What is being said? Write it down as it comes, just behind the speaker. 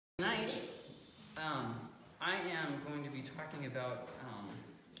Tonight, I am going to be talking about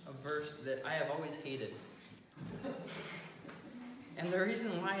a verse that I have always hated. And the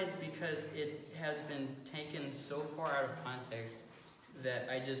reason why is because it has been taken so far out of context that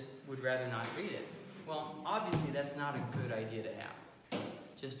I just would rather not read it. Well, obviously that's not a good idea to have.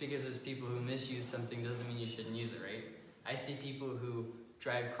 Just because there's people who misuse something doesn't mean you shouldn't use it, right? I see people who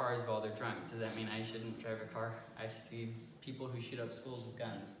drive cars while they're drunk. Does that mean I shouldn't drive a car? I see people who shoot up schools with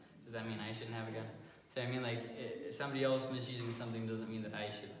guns. Does that mean I shouldn't have a gun? So I mean, like, somebody else misusing something doesn't mean that I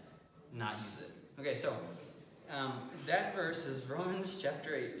should not use it. Okay, so that verse is Romans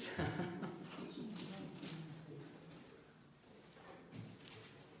chapter 8.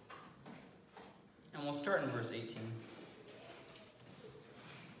 And we'll start in verse 18.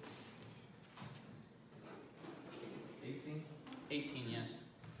 18, yes.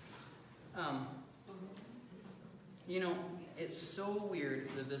 You know, it's so weird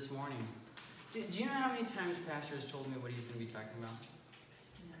that this morning, do you know how many times Pastor has told me what he's going to be talking about?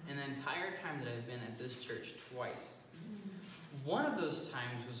 And the entire time that I've been at this church, twice. One of those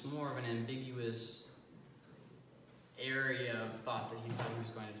times was more of an ambiguous area of thought that he thought he was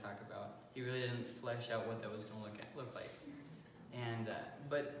going to talk about. He really didn't flesh out what that was going to look like. And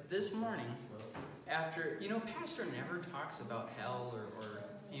but this morning, after, you know, Pastor never talks about hell or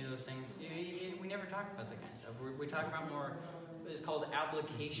any of those things. We never talk about that kind of stuff. We talk about more, it's called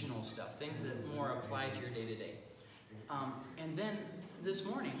applicational stuff, things that more apply to your day-to-day. And then this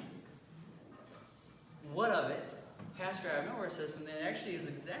morning, what of it, Pastor out of nowhere says something that actually is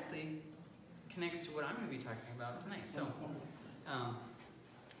exactly connects to what I'm going to be talking about tonight. So,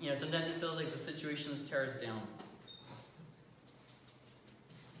 you know, sometimes it feels like the situation tears us down.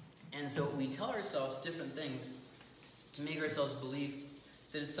 And so we tell ourselves different things to make ourselves believe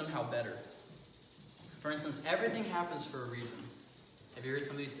that it's somehow better. For instance, everything happens for a reason. Have you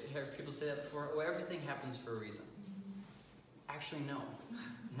heard people say that before? Oh, everything happens for a reason. Actually, no.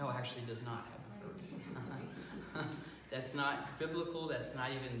 No, actually does not happen for a reason. That's not biblical. That's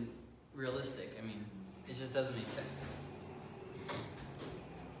not even realistic. I mean, it just doesn't make sense.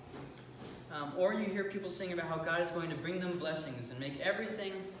 Or you hear people saying about how God is going to bring them blessings and make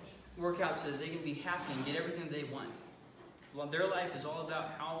everything work out so that they can be happy and get everything they want. Well, their life is all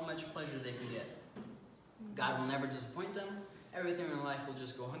about how much pleasure they can get. God will never disappoint them. Everything in their life will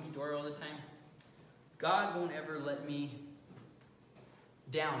just go hunky-dory all the time. God won't ever let me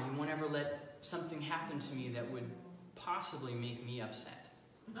down. He won't ever let something happen to me that would possibly make me upset.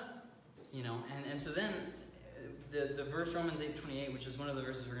 You know, and so then the verse Romans 8:28, which is one of the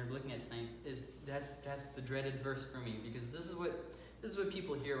verses we're going to be looking at tonight, is that's the dreaded verse for me, because this is what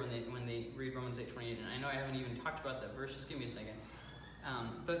people hear when they read Romans 8:28, and I know I haven't even talked about that verse. Just give me a second.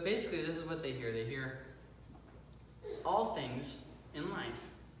 But basically, this is what they hear. They hear, all things in life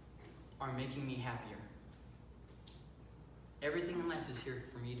are making me happier. Everything in life is here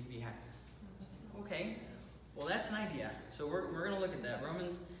for me to be happier. Okay, well that's an idea. So we're going to look at that.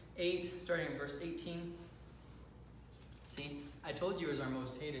 Romans 8, starting in verse 18. See, I told you it was our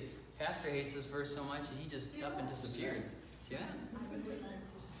most hated. Pastor hates this verse so much that he just up and disappeared. See that?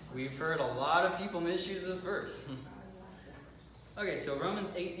 We've heard a lot of people misuse this verse. Okay, so Romans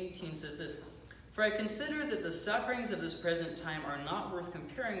 8:18 says this. For I consider that the sufferings of this present time are not worth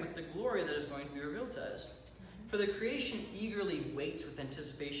comparing with the glory that is going to be revealed to us. For the creation eagerly waits with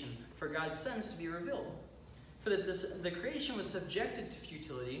anticipation for God's sons to be revealed. For the creation was subjected to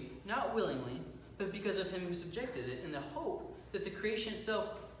futility, not willingly, but because of him who subjected it, in the hope that the creation itself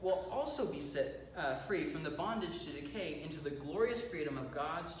will also be set free from the bondage to decay into the glorious freedom of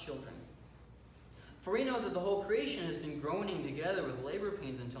God's children. For we know that the whole creation has been groaning together with labor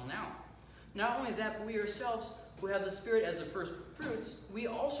pains until now. Not only that, but we ourselves, who have the Spirit as the first fruits, we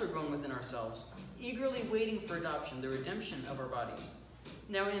also groan within ourselves, eagerly waiting for adoption, the redemption of our bodies.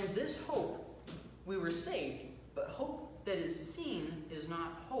 Now in this hope we were saved, but hope that is seen is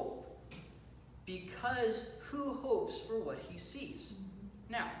not hope, because who hopes for what he sees?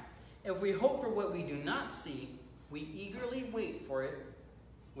 Now, if we hope for what we do not see, we eagerly wait for it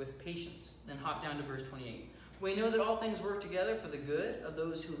with patience. Then hop down to verse 28. We know that all things work together for the good of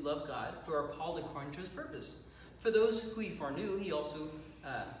those who love God, who are called according to his purpose. For those who he foreknew, he also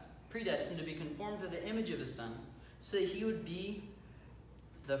predestined to be conformed to the image of his Son, so that he would be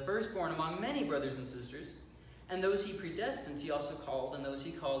the firstborn among many brothers and sisters. And those he predestined, he also called, and those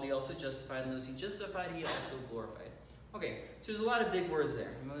he called, he also justified, and those he justified, he also glorified. Okay, so there's a lot of big words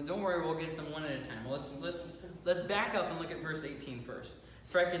there. Don't worry, we'll get them one at a time. Let's back up and look at verse 18 first.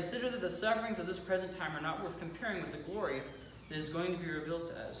 For I consider that the sufferings of this present time are not worth comparing with the glory that is going to be revealed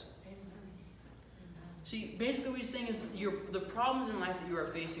to us. See, basically what he's saying is the problems in life that you are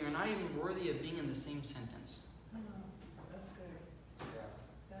facing are not even worthy of being in the same sentence. That's good. Yeah.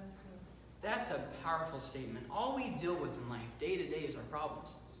 That's good. That's a powerful statement. All we deal with in life, day to day, is our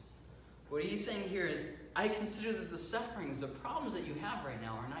problems. What he's saying here is, I consider that the sufferings, the problems that you have right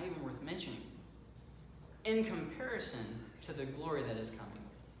now are not even worth mentioning in comparison to the glory that is coming.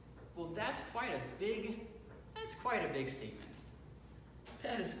 Well, that's quite a big statement.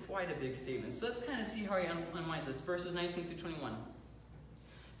 That is quite a big statement. So let's kind of see how he unwinds this. Verses 19 through 21.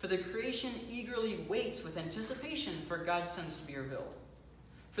 For the creation eagerly waits with anticipation for God's sons to be revealed.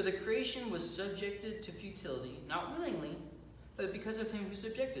 For the creation was subjected to futility, not willingly, but because of him who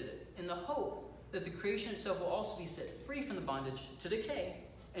subjected it, in the hope that the creation itself will also be set free from the bondage to decay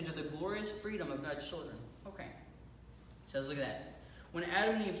and to the glorious freedom of God's children. Okay. So let's look at that. When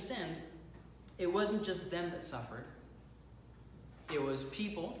Adam and Eve sinned, it wasn't just them that suffered. It was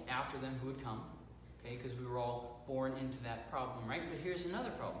people after them who would come, okay, because we were all born into that problem, right? But here's another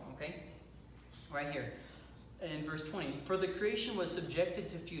problem, okay? Right here in verse 20. For the creation was subjected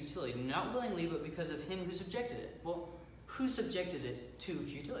to futility, not willingly, but because of him who subjected it. Well, who subjected it to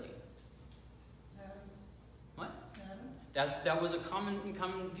futility? Adam. What? Adam. That was a common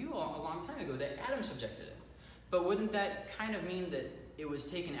view a long time ago, that Adam subjected it. But wouldn't that kind of mean that it was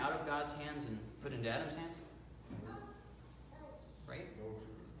taken out of God's hands and put into Adam's hands? Right?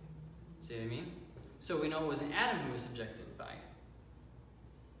 See what I mean? So we know it wasn't Adam who was subjected by.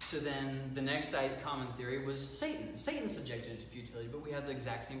 So then the next common theory was Satan. Satan subjected it to futility, but we have the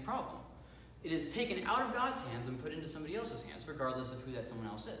exact same problem. It is taken out of God's hands and put into somebody else's hands, regardless of who that someone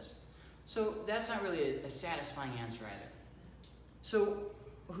else is. So that's not really a satisfying answer either. So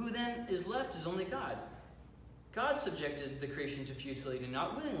who then is left is only God. God subjected the creation to futility,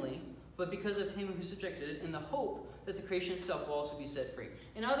 not willingly, but because of him who subjected it, in the hope that the creation itself will also be set free.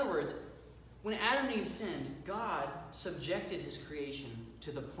 In other words, when Adam and Eve sinned, God subjected his creation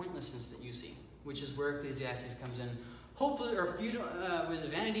to the pointlessness that you see, which is where Ecclesiastes comes in. Hopeless, or futile, was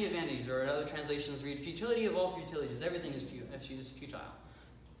vanity of vanities, or in other translations read, futility of all futilities. Everything is futile.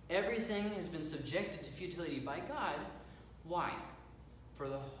 Everything has been subjected to futility by God. Why? For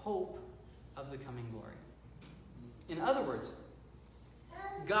the hope of the coming glory. In other words,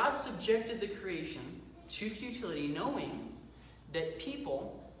 God subjected the creation to futility, knowing that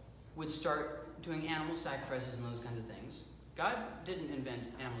people would start doing animal sacrifices and those kinds of things. God didn't invent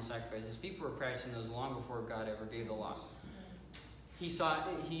animal sacrifices. People were practicing those long before God ever gave the law. He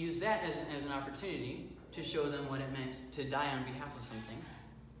used that as an opportunity to show them what it meant to die on behalf of something.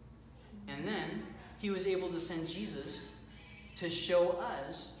 And then he was able to send Jesus to show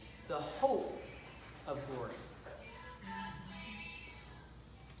us the hope of glory.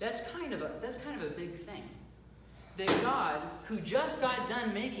 That's kind of a big thing. That God, who just got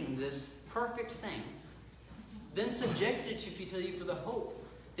done making this perfect thing, then subjected it to futility for the hope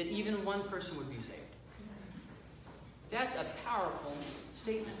that even one person would be saved. That's a powerful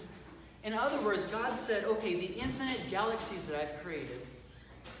statement. In other words, God said, okay, the infinite galaxies that I've created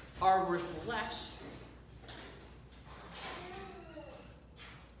are worth less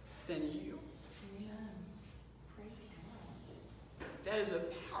than you. That is a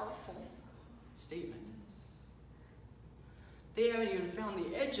powerful statement. They haven't even found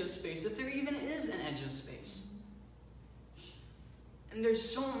the edge of space, if there even is an edge of space. And there's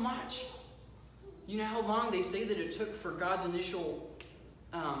so much. You know how long they say that it took for God's initial,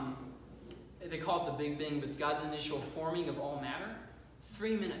 they call it the Big Bang, but God's initial forming of all matter?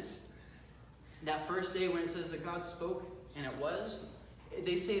 3 minutes. That first day when it says that God spoke and it was,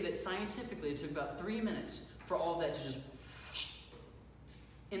 they say that scientifically it took about 3 minutes for all that to just,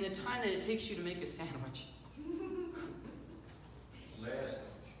 in the time that it takes you to make a sandwich. Last.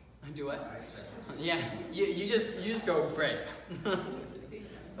 Do what? Yeah, you just go bread. Just kidding.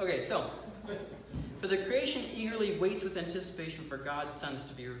 Okay, so for the creation eagerly waits with anticipation for God's sons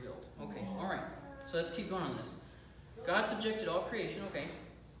to be revealed. Okay, all right. So let's keep going on this. God subjected all creation. Okay,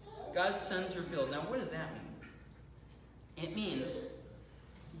 God's sons revealed. Now, what does that mean? It means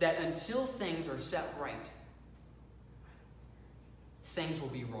that until things are set right, things will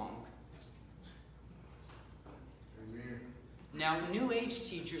be wrong. Now, New Age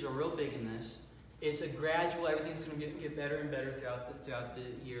teachers are real big in this. It's a gradual, everything's going to get better and better throughout the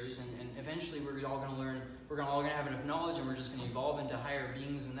years, and eventually we're all going to learn, we're all going to have enough knowledge, and we're just going to evolve into higher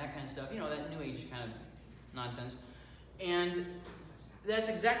beings and that kind of stuff. You know, that New Age kind of nonsense. And that's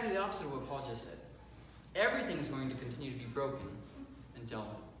exactly the opposite of what Paul just said. Everything is going to continue to be broken until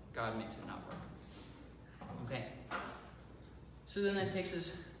God makes it not work. Okay. So then that takes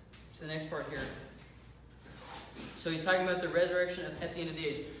us to the next part here. So he's talking about the resurrection at the end of the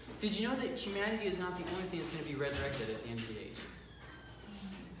age. Did you know that humanity is not the only thing that's going to be resurrected at the end of the age?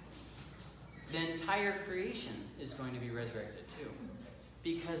 The entire creation is going to be resurrected too.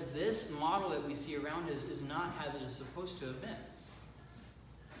 Because this model that we see around us is not as it is supposed to have been.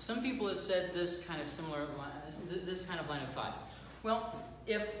 Some people have said this kind of line of thought. Well,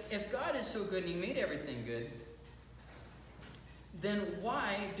 if God is so good and He made everything good, then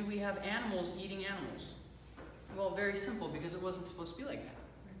why do we have animals eating animals? Well, very simple, because it wasn't supposed to be like that.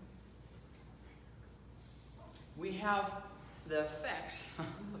 We have the effects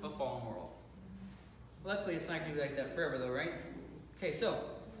of a fallen world. Luckily, it's not going to be like that forever, though, right? Okay, so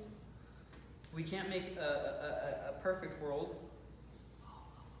we can't make a perfect world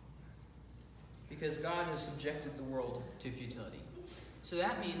because God has subjected the world to futility. So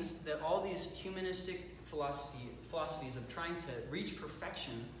that means that all these humanistic philosophies of trying to reach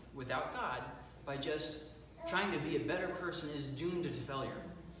perfection without God by just trying to be a better person is doomed to failure.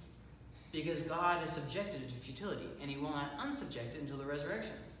 Because God has subjected it to futility, and He will not unsubject it until the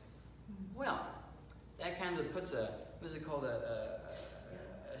resurrection. Well, that kind of puts a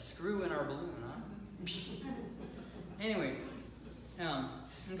screw in our balloon, huh? Anyways,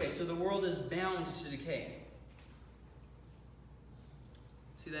 okay, so the world is bound to decay.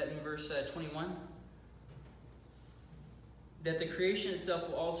 See that in verse 21? That the creation itself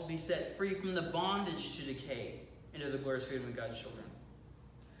will also be set free from the bondage to decay into the glorious freedom of God's children.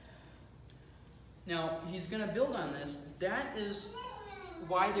 Now, he's going to build on this. That is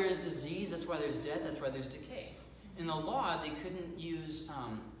why there is disease, that's why there's death, that's why there's decay. In the law, they couldn't use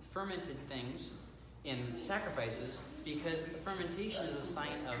fermented things in sacrifices because fermentation is a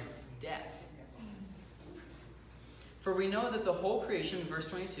sign of death. For we know that the whole creation, verse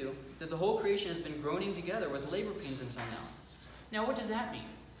 22, that the whole creation has been groaning together with labor pains until now. Now, what does that mean?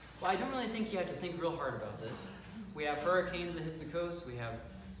 Well, I don't really think you have to think real hard about this. We have hurricanes that hit the coast, we have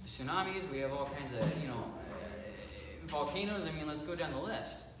tsunamis, we have all kinds of, volcanoes. I mean, let's go down the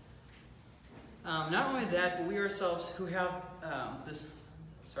list. Not only that, but we ourselves who have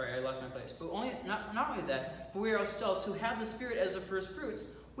sorry, I lost my place. But not only that, but we ourselves who have the Spirit as the first fruits,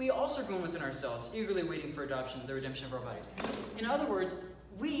 we also groan within ourselves, eagerly waiting for adoption, the redemption of our bodies. In other words,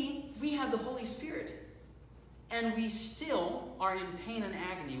 we have the Holy Spirit, and we still are in pain and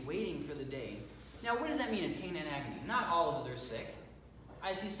agony, waiting for the day. Now, what does that mean in pain and agony? Not all of us are sick.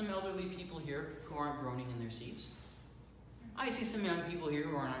 I see some elderly people here who aren't groaning in their seats. I see some young people here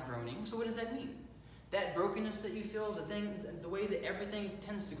who are not groaning. So what does that mean? That brokenness that you feel, the way that everything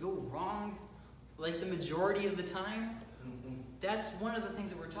tends to go wrong, like the majority of the time, that's one of the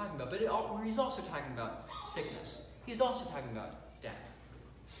things that we're talking about. But he's also talking about sickness. He's also talking about death.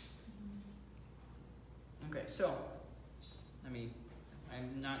 Okay, so,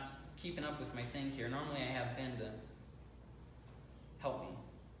 I'm not keeping up with my thing here. Normally I have Ben to help me.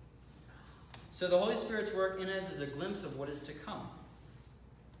 So the Holy Spirit's work in us is a glimpse of what is to come.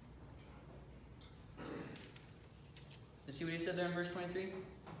 You see what he said there in verse 23?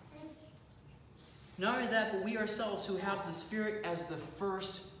 Not only that, but we ourselves who have the Spirit as the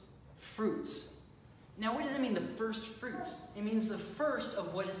first fruits. Now, what does it mean, the first fruits? It means the first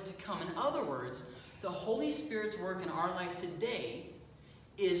of what is to come. In other words, the Holy Spirit's work in our life today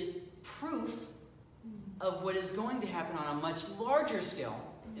is proof of what is going to happen on a much larger scale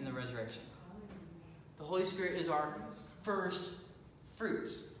in the resurrection. The Holy Spirit is our first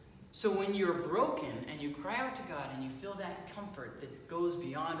fruits. So when you're broken and you cry out to God and you feel that comfort that goes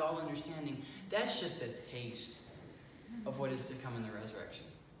beyond all understanding, that's just a taste of what is to come in the resurrection.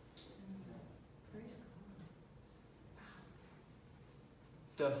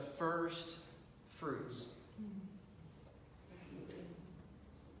 The first fruits.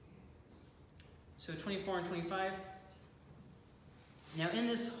 So 24 and 25. Now in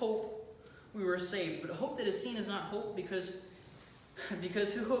this hope we were saved, but hope that is seen is not hope because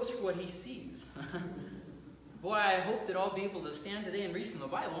who hopes for what he sees? Boy, I hope that I'll be able to stand today and read from the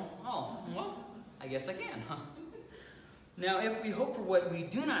Bible. Oh, well, I guess I can, huh? Now, if we hope for what we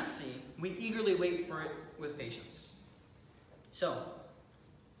do not see, we eagerly wait for it with patience. So,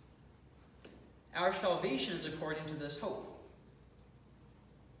 our salvation is according to this hope.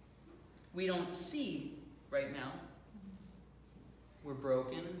 We don't see right now. We're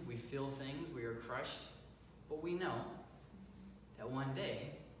broken, we feel things, we are crushed, but we know that one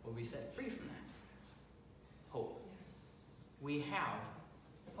day we'll be set free from that. Hope. Yes. We have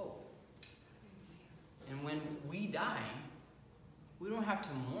hope. And when we die, we don't have to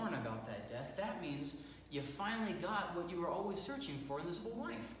mourn about that death. That means you finally got what you were always searching for in this whole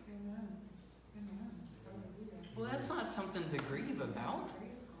life. Amen. Amen. Well, that's not something to grieve about.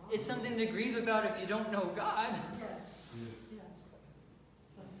 It's something to grieve about if you don't know God. Yes. Yes.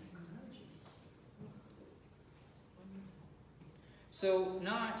 So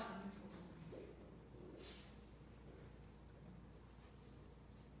not...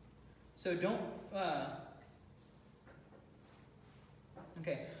 So don't...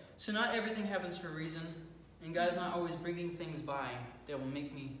 okay. So not everything happens for a reason. And God is not always bringing things by that will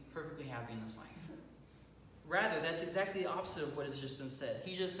make me perfectly happy in this life. Rather, that's exactly the opposite of what has just been said.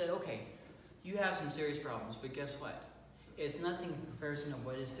 He just said, okay, you have some serious problems, but guess what? It's nothing in comparison to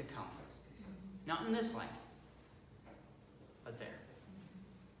what is to come. Not in this life, but there.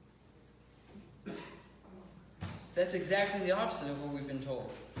 So that's exactly the opposite of what we've been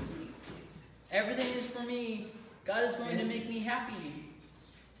told. Everything is for me. God is going to make me happy.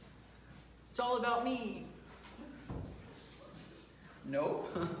 It's all about me.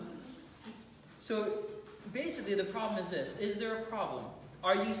 Nope. So basically the problem is this. Is there a problem?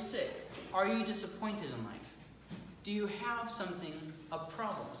 Are you sick? Are you disappointed in life? Do you have something, a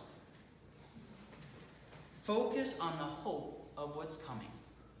problem? Focus on the hope of what's coming.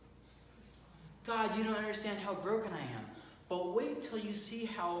 God, you don't understand how broken I am. But wait till you see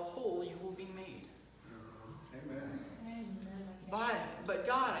how whole you will be made. Amen. But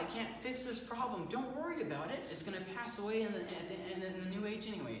God, I can't fix this problem. Don't worry about it. It's going to pass away in the new age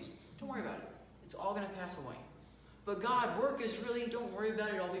anyways. Don't worry about it. It's all going to pass away. But God, work is really, don't worry about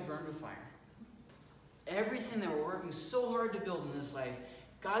it. It'll be burned with fire. Everything that we're working so hard to build in this life,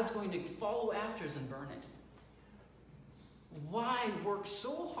 God's going to follow after us and burn it. Why work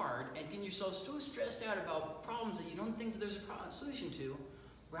so hard and get yourself so stressed out about problems that you don't think that there's a solution to,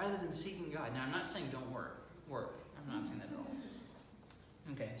 rather than seeking God? Now, I'm not saying don't work. I'm not saying that at all.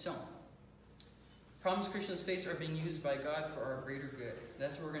 Okay, so problems Christians face are being used by God for our greater good.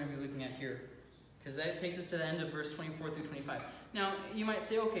 That's what we're going to be looking at here, because that takes us to the end of verse 24 through 25. Now, you might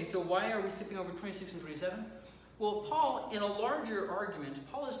say, okay, so why are we skipping over 26 and 27? Well, Paul, in a larger argument,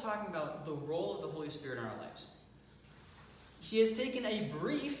 Paul is talking about the role of the Holy Spirit in our lives. He has taken a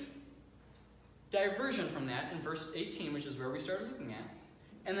brief diversion from that in verse 18, which is where we started looking at.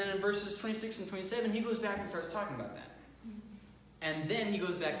 And then in verses 26 and 27, he goes back and starts talking about that. And then he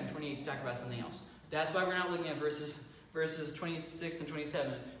goes back in 28 to talk about something else. That's why we're not looking at verses 26 and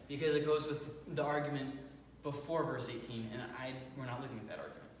 27, because it goes with the argument before verse 18, and we're not looking at that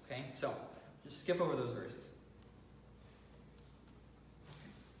argument. Okay? So, just skip over those verses.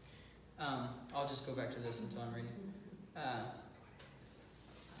 I'll just go back to this until I'm ready.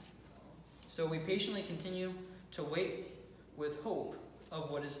 So we patiently continue to wait with hope of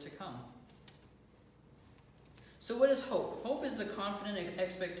what is to come. So what is hope? Hope is the confident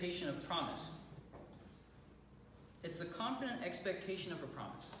expectation of promise. It's the confident expectation of a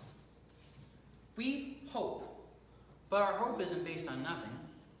promise. We hope, but our hope isn't based on nothing.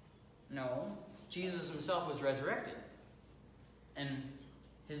 No, Jesus himself was resurrected, and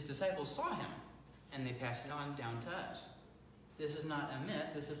his disciples saw him, and they passed it on down to us. This is not a myth.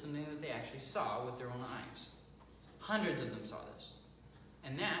 This is something that they actually saw with their own eyes. Hundreds of them saw this.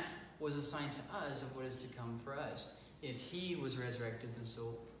 And that was a sign to us of what is to come for us. If he was resurrected, then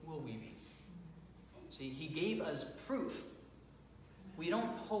so will we be. See, he gave us proof. We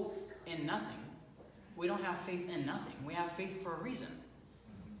don't hope in nothing. We don't have faith in nothing. We have faith for a reason.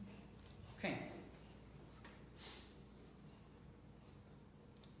 Okay.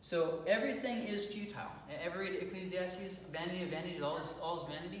 So everything is futile. Ever read Ecclesiastes? Vanity of vanities, all is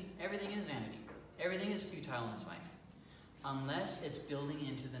vanity. Everything is vanity. Everything is futile in this life, unless it's building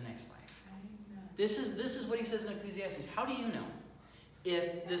into the next life. This is what he says in Ecclesiastes. How do you know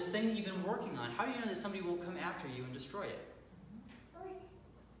if this thing that you've been working on, how do you know that somebody won't come after you and destroy it?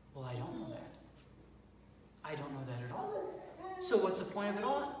 Well, I don't know that. I don't know that at all. So what's the point of it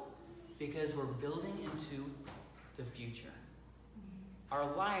all? Because we're building into the future.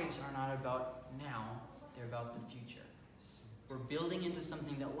 Our lives are not about now, they're about the future. We're building into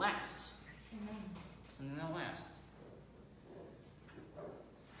something that lasts. Something that lasts.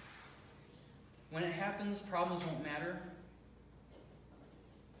 When it happens, problems won't matter.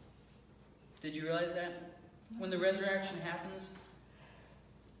 Did you realize that? When the resurrection happens,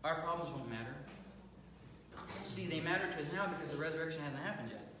 our problems won't matter. See, they matter to us now because the resurrection hasn't happened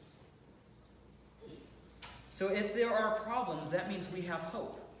yet. So if there are problems, that means we have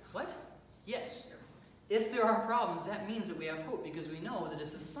hope. What? Yes. If there are problems, that means that we have hope, because we know that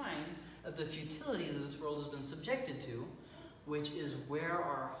it's a sign of the futility that this world has been subjected to, which is where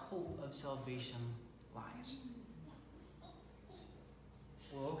our hope of salvation lies.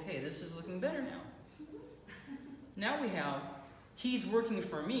 Well, okay, this is looking better now. Now we have, he's working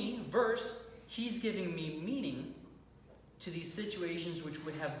for me, verse, he's giving me meaning to these situations which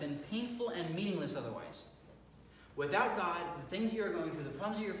would have been painful and meaningless otherwise. Without God, the things that you're going through, the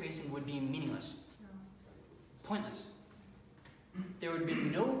problems that you're facing would be meaningless. Pointless. there would be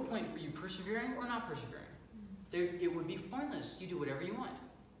no point for you persevering or not persevering. It would be pointless. You do whatever you want.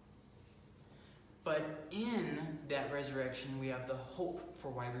 But in that resurrection, we have the hope for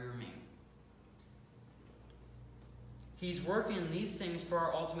why we remain. He's working these things for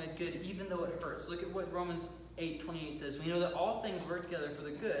our ultimate good, even though it hurts. Look at what Romans 8:28 says. We know that all things work together for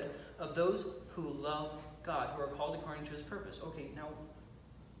the good of those who love God, who are called according to his purpose. Okay, now,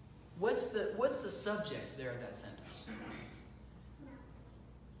 what's the subject there of that sentence?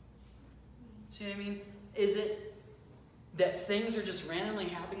 See what I mean? Is it that things are just randomly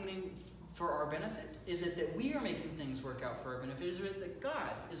happening for our benefit? Is it that we are making things work out for our benefit? Is it that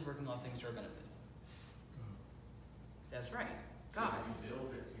God is working all things to our benefit? That's right. God. He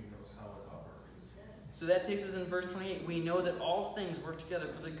built it, he knows how it operates. So that takes us in verse 28. We know that all things work together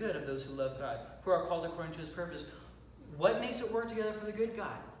for the good of those who love God, who are called according to his purpose. What makes it work together for the good?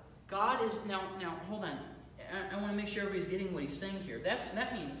 God. God is, now hold on. I want to make sure everybody's getting what he's saying here.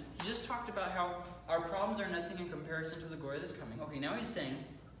 That means, he just talked about how our problems are nothing in comparison to the glory that's coming. Okay, now he's saying,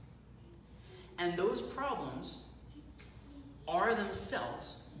 and those problems are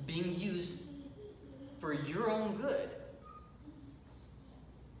themselves being used for your own good.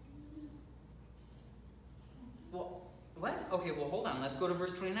 Well, what? Okay, well, hold on. Let's go to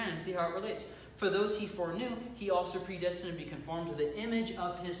verse 29 and see how it relates. For those he foreknew, he also predestined to be conformed to the image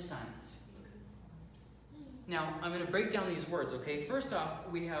of his Son. Now, I'm going to break down these words, okay? First off,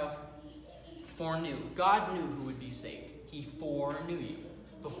 we have foreknew. God knew who would be saved. He foreknew you.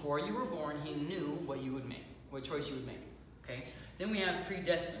 Before you were born, he knew what you would make, what choice you would make, okay? Then we have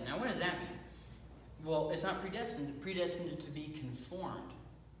predestined. Now, what does that mean? Well, it's not predestined. Predestined to be conformed.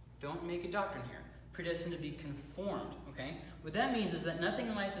 Don't make a doctrine here. Predestined to be conformed, okay? What that means is that nothing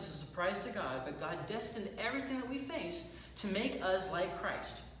in life is a surprise to God, but God destined everything that we face to make us like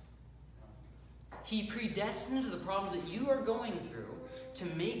Christ. He predestined the problems that you are going through to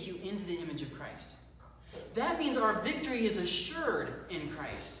make you into the image of Christ. That means our victory is assured in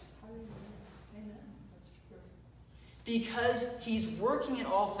Christ. Amen. That's true. Because he's working it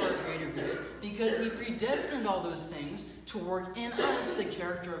all for our greater good, because he predestined all those things to work in us the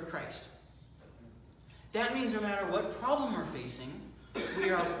character of Christ. That means no matter what problem we're facing,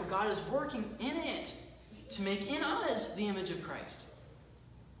 God is working in it to make in us the image of Christ.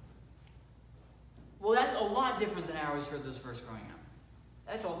 Well, that's a lot different than I always heard this verse growing up.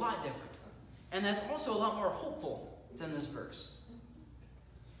 That's a lot different. And that's also a lot more hopeful than this verse.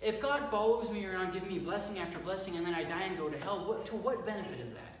 If God follows me around, giving me blessing after blessing, and then I die and go to hell, to what benefit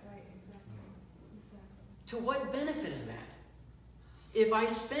is that? Right, exactly. To what benefit is that? If I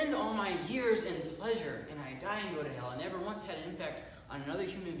spend all my years in pleasure and I die and go to hell and never once had an impact on another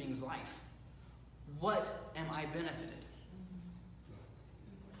human being's life, what am I benefited?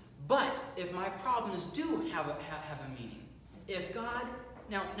 But if my problems do have a meaning, if God,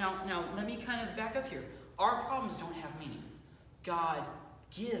 now let me kind of back up here. Our problems don't have meaning. God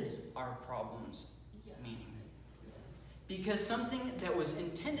gives our problems meaning. Because something that was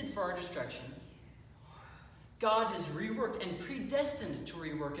intended for our destruction, God has reworked and predestined to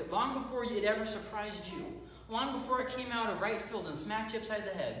rework it long before it ever surprised you. Long before it came out of right field and smacked you upside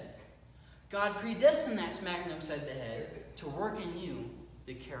the head. God predestined that smacking upside the head to work in you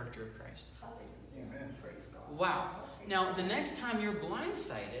the character of Christ. Amen. Praise God. Wow. Now, the next time you're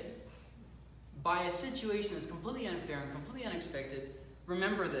blindsided by a situation that's completely unfair and completely unexpected,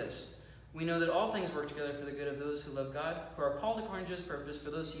 remember this. We know that all things work together for the good of those who love God, who are called according to his purpose.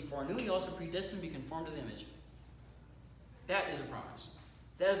 For those he foreknew, he also predestined to be conformed to the image. That is a promise.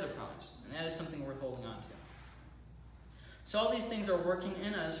 That is a promise. And that is something worth holding on to. So all these things are working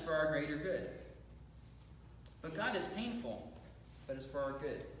in us for our greater good. But God is painful, but it's for our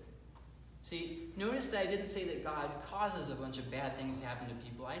good. See, notice that I didn't say that God causes a bunch of bad things to happen to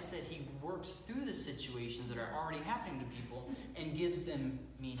people. I said he works through the situations that are already happening to people and gives them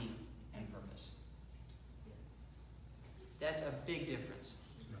meaning and purpose. That's a big difference.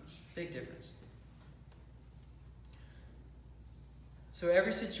 Big difference. So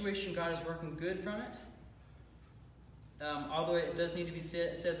every situation, God is working good from it. Although it does need to be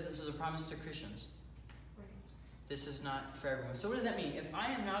said that this is a promise to Christians. This is not for everyone. So what does that mean? If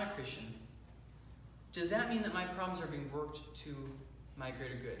I am not a Christian, does that mean that my problems are being worked to my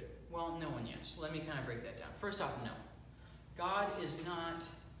greater good? Well, no and yes. Let me kind of break that down. First off, no. God is not...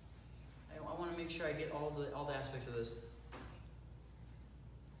 I want to make sure I get all the aspects of this.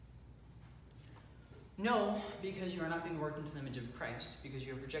 No, because you are not being worked into the image of Christ, because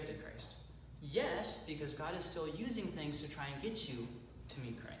you have rejected Christ. Yes, because God is still using things to try and get you to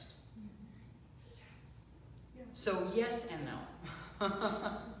meet Christ. So yes and no.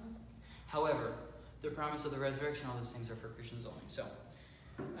 However, the promise of the resurrection, all those things are for Christians only. So,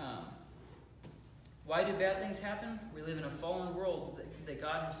 why do bad things happen? We live in a fallen world that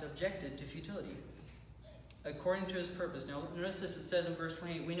God has subjected to futility, according to his purpose. Now, notice this, it says in verse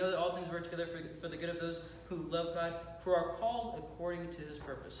 28, we know that all things work together for the good of those who love God, who are called according to his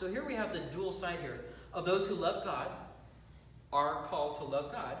purpose. So here we have the dual side here, of those who love God, are called to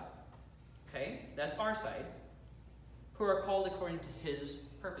love God. Okay, that's our side. Who are called according to his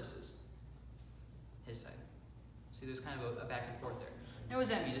purposes. His side. See, there's kind of a back and forth there. Now, what does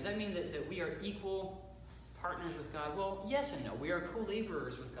that mean? Does that mean that we are equal partners with God? Well, yes and no. We are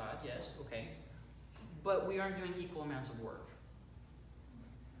co-laborers with God, yes, okay. But we aren't doing equal amounts of work.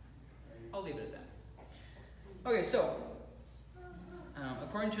 I'll leave it at that. Okay, so,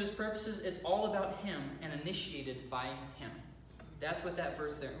 according to his purposes, it's all about him and initiated by him. That's what that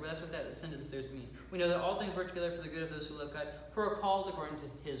verse there, that's what that sentence there means. We know that all things work together for the good of those who love God, who are called according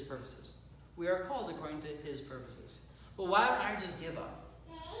to his purposes. We are called according to his purposes. Well, why don't I just give up?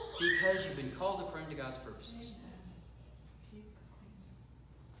 Because you've been called according to God's purposes.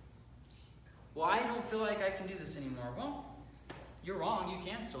 Well, I don't feel like I can do this anymore. Well, you're wrong. You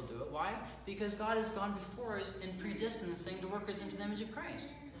can still do it. Why? Because God has gone before us and predestined this thing to work us into the image of Christ.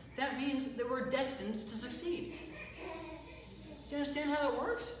 That means that we're destined to succeed. Do you understand how that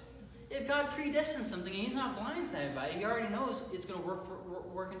works? If God predestines something and he's not blindsided by it, he already knows it's going to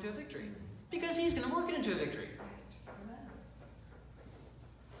work into a victory. Because he's going to work it into a victory.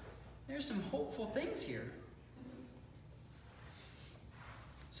 There's some hopeful things here.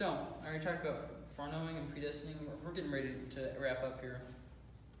 So, I already talked about foreknowing and predestining. We're getting ready to wrap up here.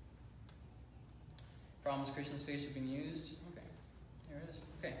 Problems Christians face are being used. Okay, there it is.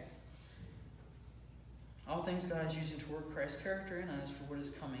 Okay. All things God is using to work Christ's character in us for what is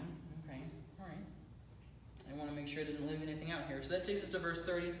coming. Okay, all right. I want to make sure I didn't leave anything out here. So that takes us to verse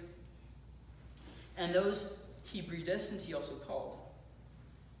 30. And those he predestined, he also called.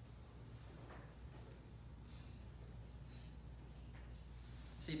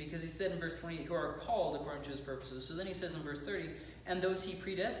 See, because he said in verse 28, who are called according to his purposes. So then he says in verse 30, and those he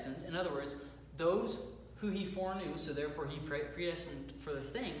predestined, in other words, those who he foreknew, so therefore he predestined for the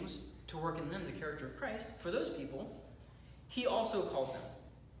things to work in them the character of Christ, for those people, he also called them.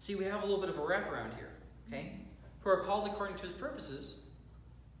 See, we have a little bit of a wraparound here, okay? Who are called according to his purposes.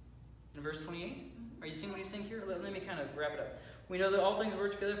 In verse 28, are you seeing what he's saying here? Let me kind of wrap it up. We know that all things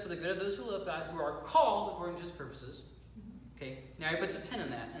work together for the good of those who love God, who are called according to his purposes. Okay, now he puts a pin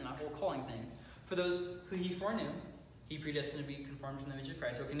in that, in the whole calling thing. For those who he foreknew, he predestined to be conformed to the image of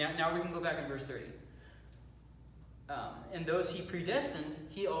Christ. Okay, now we can go back in verse 30. And those he predestined,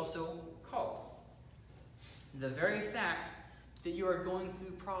 he also called. The very fact that you are going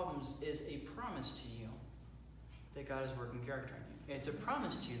through problems is a promise to you that God is working character in you. It's a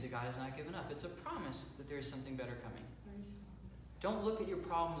promise to you that God has not given up. It's a promise that there is something better coming. Don't look at your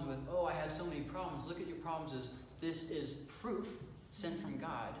problems with, oh, I have so many problems. Look at your problems as, this is proof sent from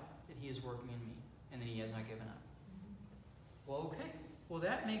God that he is working in me and that he has not given up. Well, okay. Well,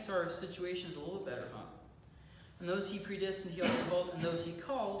 that makes our situations a little bit better, huh? And those he predestined, he also called. And those he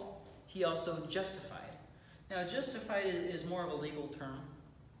called, he also justified. Now, justified is more of a legal term.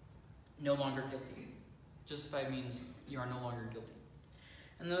 No longer guilty. Justified means you are no longer guilty.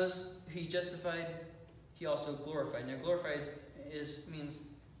 And those he justified, he also glorified. Now, glorified means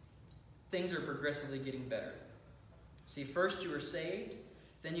things are progressively getting better. See, first you were saved,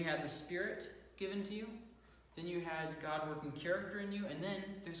 then you had the Spirit given to you, then you had God working character in you, and then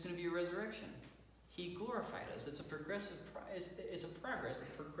there's going to be a resurrection. He glorified us. It's a progressive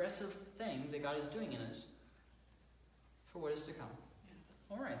thing that God is doing in us for what is to come.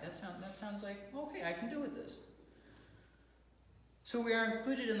 All right, that sounds like, okay, I can do with this. So we are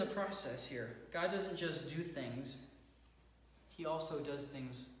included in the process here. God doesn't just do things. He also does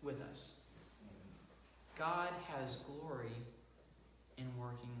things with us. God has glory in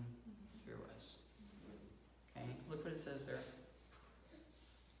working through us. Okay, look what it says there.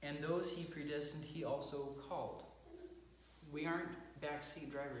 And those he predestined, he also called. We aren't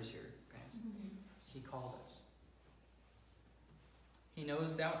backseat drivers here, guys. He called us. He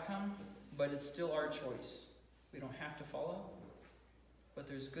knows the outcome, but it's still our choice. We don't have to follow, but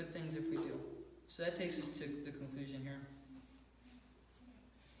there's good things if we do. So that takes us to the conclusion here.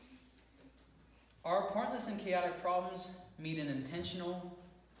 Our pointless and chaotic problems meet an intentional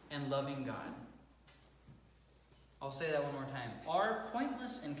and loving God. I'll say that one more time. Our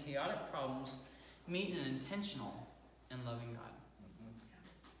pointless and chaotic problems meet an intentional and loving God.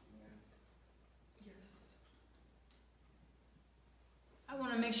 Yes. I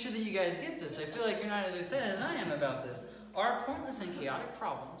want to make sure that you guys get this. I feel like you're not as excited as I am about this. Our pointless and chaotic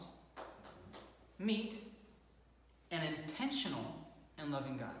problems meet an intentional and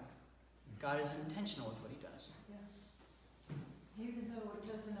loving God. God is intentional with what he does. Yeah. Even though it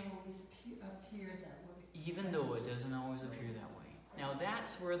doesn't always appear that way. Even though it doesn't always appear that way. Now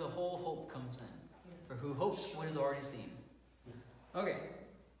that's where the whole hope comes in. Yes. For who hopes what is already seen. Okay.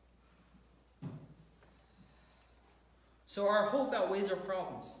 So our hope outweighs our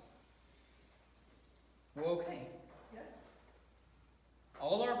problems. Well, okay. Yep.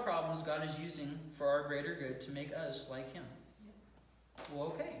 All our problems God is using for our greater good to make us like him. Yep. Well,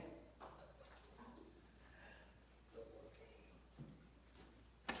 okay.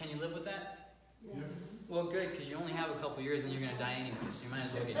 Can you live with that? Yes. Well, good, because you only have a couple years and you're going to die anyway, so you might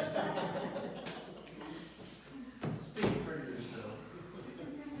as well get used to it. Speak for yourself.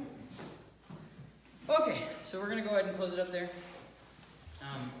 Okay, so we're going to go ahead and close it up there.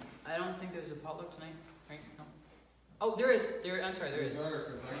 I don't think there's a potluck tonight, right? No. Oh, there is. I'm sorry, there is.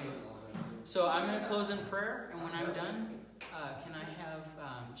 So I'm going to close in prayer, and when I'm done, can I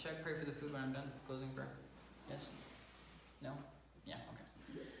have Chuck pray for the food when I'm done? Closing prayer? Yes? No? Yeah, okay.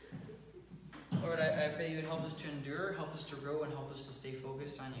 Lord, I pray you would help us to endure, help us to grow, and help us to stay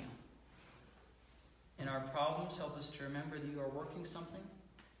focused on you. In our problems, help us to remember that you are working something.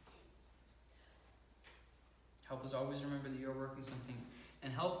 Help us always remember that you are working something.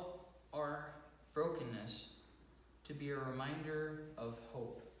 And help our brokenness to be a reminder of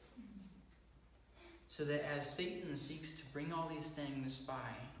hope. So that as Satan seeks to bring all these things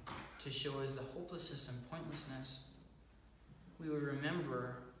by to show us the hopelessness and pointlessness, we would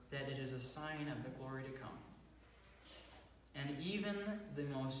remember that it is a sign of the glory to come. And even the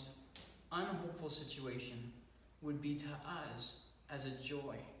most unhopeful situation would be to us as a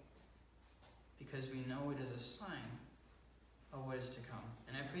joy, because we know it is a sign of what is to come.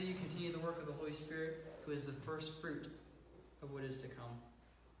 And I pray you continue the work of the Holy Spirit, who is the first fruit of what is to come.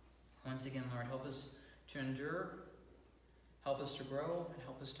 Once again, Lord, help us to endure, help us to grow, and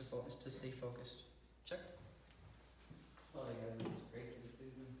help us to focus, to stay focused. Chuck? Father God, we just pray for the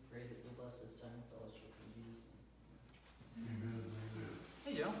food and pray that you'll bless this time of fellowship in Jesus' name.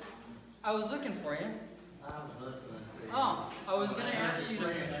 Hey, Joe. I was looking for you. I was listening to you. Oh, I was going to ask you to...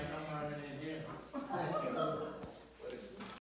 Praying, I